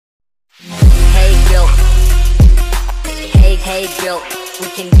Hey, Bill, we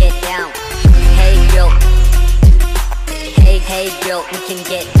can get down. Hey, Bill. Hey, Bill, we can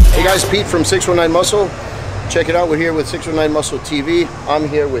get down. Hey guys, Pete from 619 Muscle. Check it out, we're here with 619 Muscle TV. I'm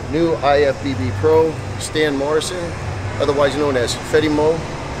here with new IFBB Pro, Stan Morrison, otherwise known as Feddy Moe,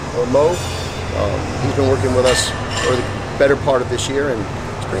 or Mo. He's been working with us for the better part of this year and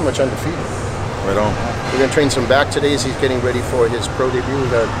he's pretty much undefeated. Right on. We're gonna train some back today as he's getting ready for his pro debut. We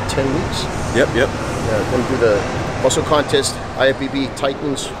got 10 weeks. Yep. Yeah, gonna do the Musclecontest IFBB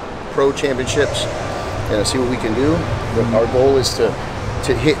Titans Pro Championships and see what we can do. Our goal is to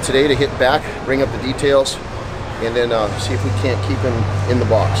hit back, bring up the details, and then see if we can't keep him in the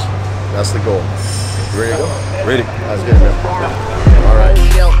box. That's the goal. You ready to go? Ready. That's good, man. Yeah. All right.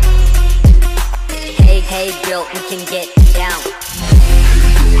 Hey, Bill, we can get down.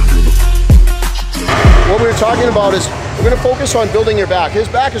 What we were talking about is we're going to focus on building your back. His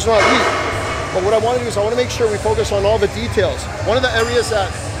back is not weak, but what I want to do is I want to make sure we focus on all the details. One of the areas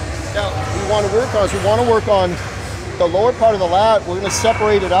that we want to work on is we want to work on the lower part of the lat. We're going to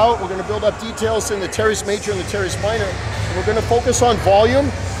separate it out. We're going to build up details in the teres major and the teres minor. And we're going to focus on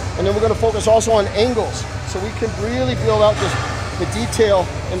volume, and then we're going to focus also on angles, so we can really build out the detail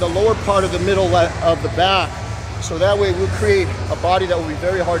in the lower part of the middle of the back. So that way we'll create a body that will be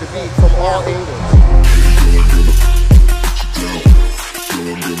very hard to beat from all angles.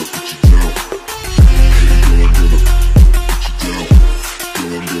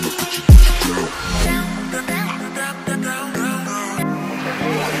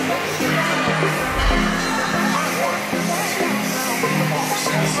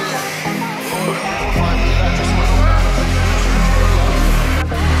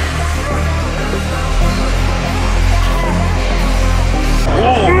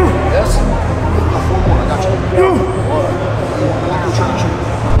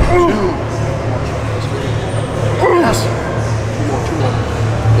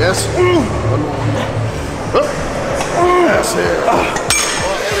 Yes. One more. That's it. Well, I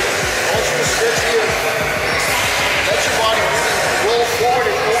want you to stretch here. Let your body really roll forward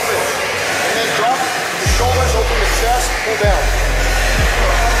and open. And then drop the shoulders, open the chest, pull down.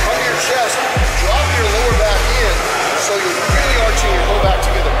 Under your chest, drop your lower back in so you're really arching your whole back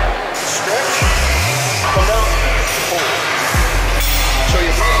together. Stretch, come down, pull. So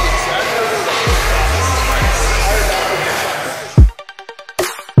you're really exactly where the higher back position.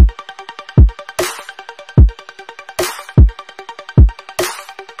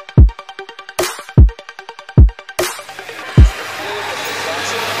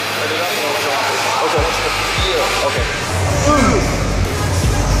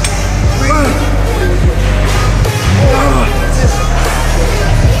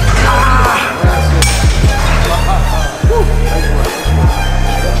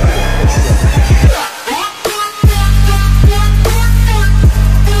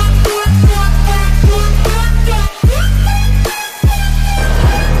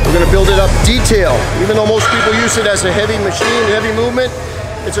 Build it up detail. Even though most people use it as a heavy machine, heavy movement,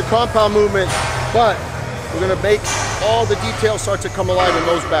 it's a compound movement, but we're gonna make all the details start to come alive in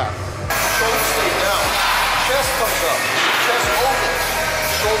those back. Shoulders stay down, chest comes up, chest opens,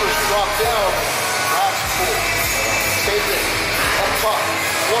 shoulders drop down, drops full. Same thing, up top.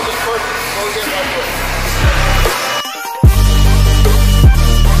 One is perfect, go again right there.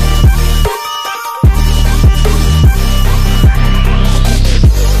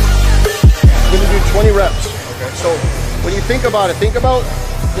 We're gonna do 20 reps. Okay. So when you think about it, think about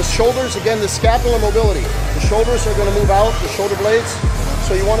the shoulders, again, the scapular mobility. The shoulders are gonna move out, the shoulder blades.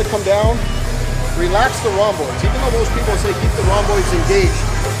 So you wanna come down, relax the rhomboids. Even though most people say keep the rhomboids engaged,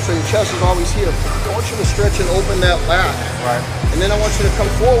 so your chest is always here. I want you to stretch and open that lat. Right. And then I want you to come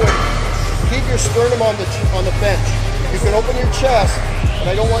forward, keep your sternum on the bench. You can open your chest,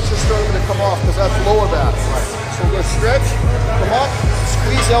 and I don't want your sternum to come off because that's lower back. Right. So we're gonna stretch, come up,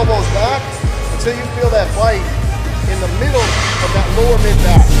 squeeze elbows back, until you feel that bite in the middle of that lower mid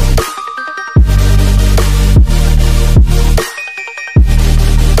back.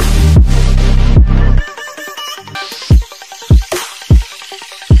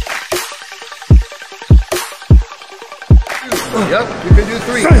 Yep, you can do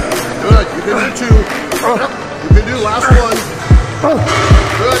 3. Good, you can do 2. Yep, you can do last one.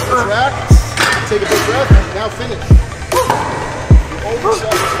 Good, rack. Take a big breath, now finish. You hold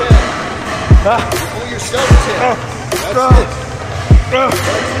yourself instead. Pull yourself in. That's it.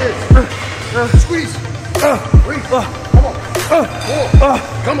 That's it. Squeeze. Breathe. Come on. 4.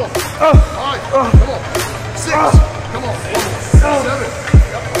 Come on. 5. Come on. 6. Come on. 7.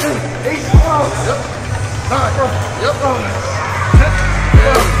 Yep. 8. Yep. 9. Yep.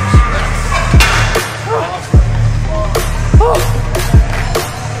 10. Awesome.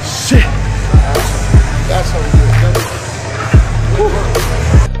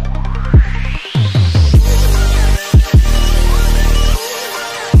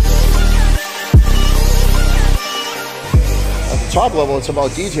 top level, it's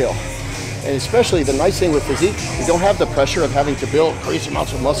about detail. And especially the nice thing with physique, we don't have the pressure of having to build crazy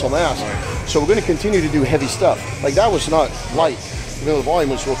amounts of muscle mass. So we're gonna continue to do heavy stuff. Like that was not light. You know, the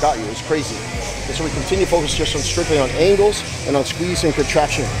volume was what got you, it was crazy. And so we continue to focus just on strictly on angles and on squeeze and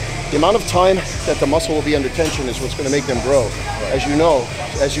contraction. The amount of time that the muscle will be under tension is what's gonna make them grow. As you know,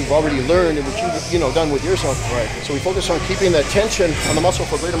 as you've already learned and what you've done with yourself. So we focus on keeping that tension on the muscle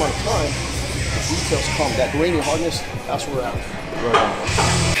for a great amount of time. The details come, that grainy hardness, that's where we're at. Right on.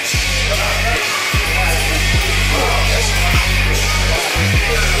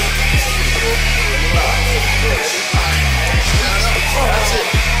 That's it.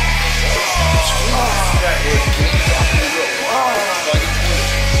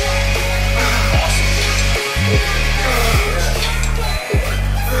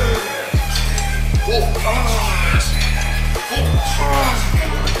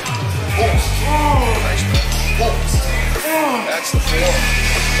 That's the form.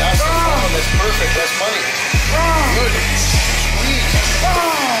 That's the form. That's perfect. That's money. Good. Squeeze.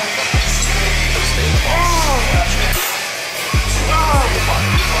 Stay calm.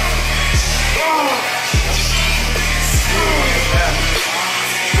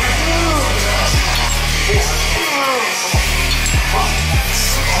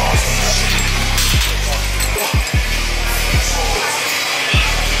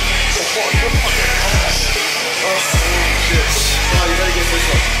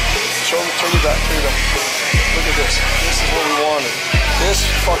 Turn your back, here you go. Look at this. This is what we wanted. This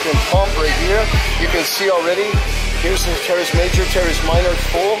fucking pump right here, you can see already, here's the teres major, teres minor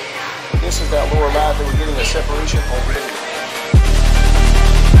full. This is that lower lat that we're getting a separation already.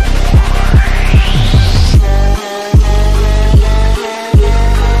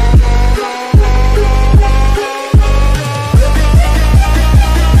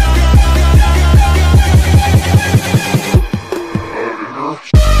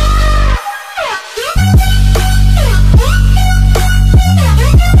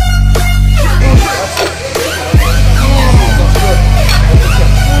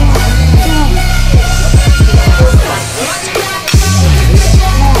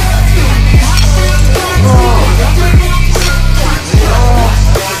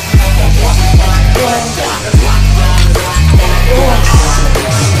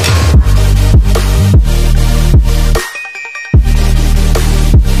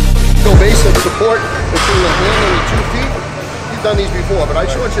 Support between the hand and the 2 feet. You've done these before, but I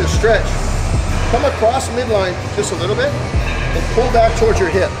just want you to stretch. Come across midline just a little bit and pull back towards your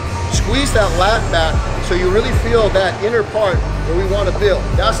hip. Squeeze that lat back so you really feel that inner part where we want to build.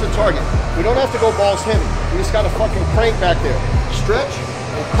 That's the target. We don't have to go balls heavy. We just got to fucking crank back there. Stretch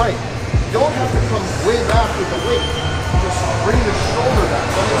and crank. You don't have to come way back with the weight. Just bring the shoulder back.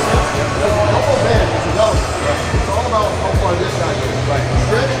 That makes sense? Double bend is irrelevant. It's all about how far this guy is.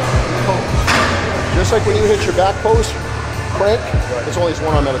 Stretch and pose. Just like when you hit your back pose, crank, it's always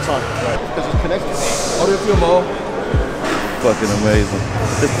one arm at a time. Because it's connected. How do you feel, Mo? Fucking amazing.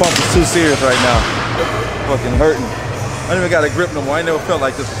 This pump is too serious right now. Fucking hurting. I don't even got a grip no more. I never felt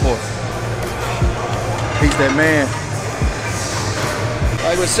like this before. He's that man.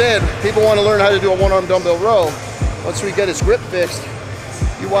 Like I said, people want to learn how to do a one-arm dumbbell row. Once we get his grip fixed,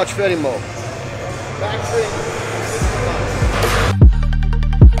 you watch Feddy Moe. Back-Thrashing.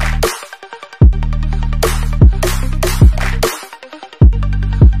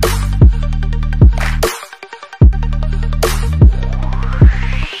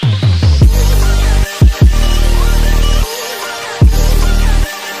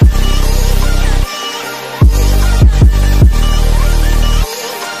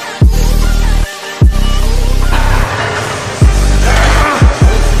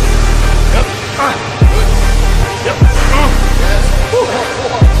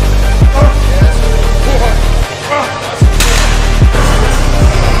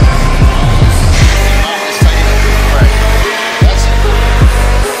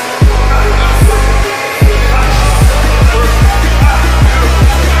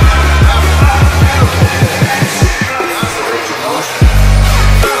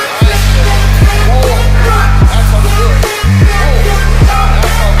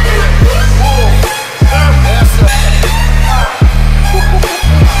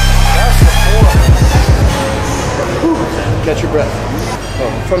 Catch your breath.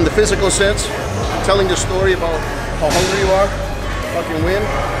 From the physical sense, telling the story about how hungry you are, fucking win.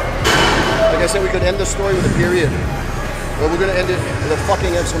 Like I said, we could end the story with a period. But we're gonna end it with a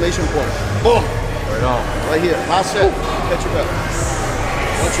fucking exclamation point. Boom! Right on. Right here. Last set. Catch your breath.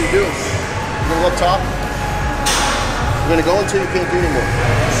 Once you do, you're gonna go up top. You're gonna go until you can't do anymore.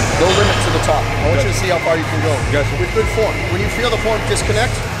 No limit to the top. I want you to see how far you can go. Gotcha. With good form. When you feel the form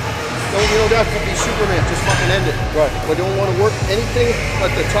disconnect, you don't have to be Superman, just fucking end it. Right. But you don't want to work anything but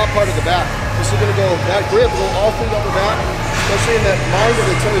the top part of the back. This is going to go, that grip will go all through the upper back, especially in that minor,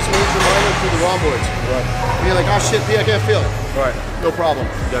 the tennis major minor through the rhomboids. Right. And you're like, oh shit, P, I can't feel it. Right. No problem.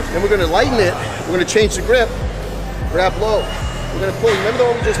 Gotcha. Then we're going to lighten it. We're going to change the grip, grab low. We're going to pull, remember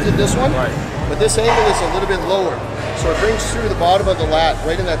the one we just did this one? Right. But this angle is a little bit lower. So it brings through the bottom of the lat,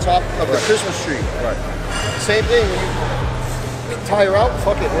 right in that top of the Christmas tree. Right. Same thing, when you tire out,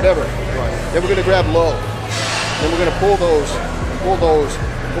 fuck it, whatever. Right. Then we're gonna grab low. Then we're gonna pull those, pull those,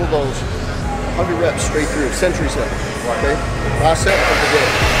 pull those. 100 reps straight through, century set. Right. Okay? Last set of the day.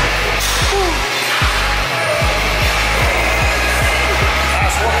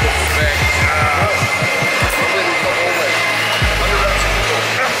 Last one. Okay.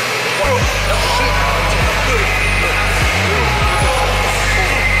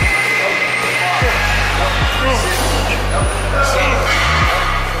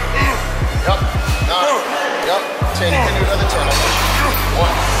 Yep. 9. Yep. 10. You can do another 10. 1.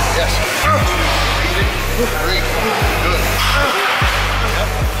 Yes. Beat it. 3. Good. Yep.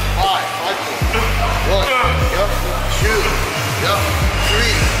 5. 1. Yep. 2. Yep.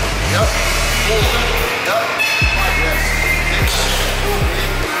 3. Yep. 4. Yep. 5. Yes. 6.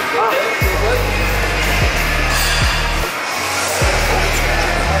 Okay. Good.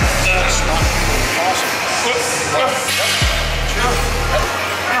 Awesome. Yep. 2. Yep.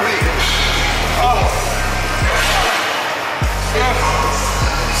 3. 4.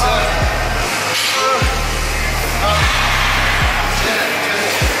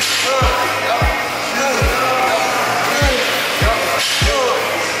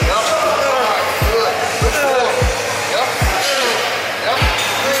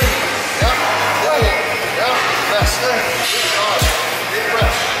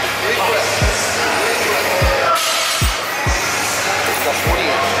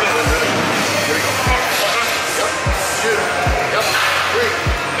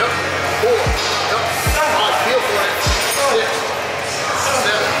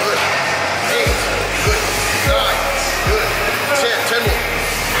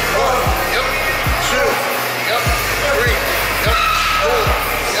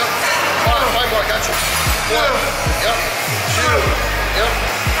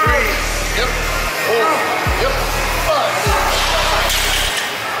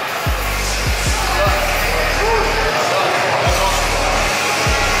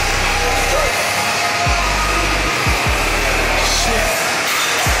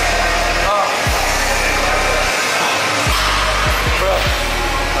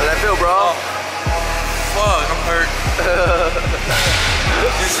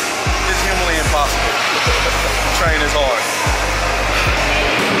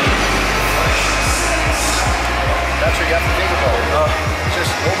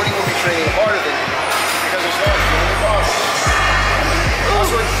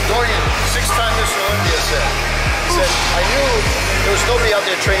 6-time Mr. Olympia said. He said, I knew there was nobody out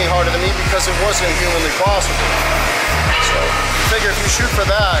there training harder than me because it wasn't humanly possible. So, figure if you shoot for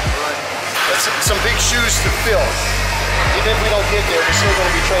that, that's some big shoes to fill. Even if we don't get there, we're still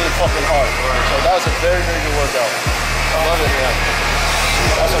going to be training fucking hard. So that was a very, very good workout. I love it, man.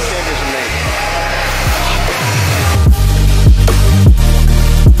 That's what champions are made.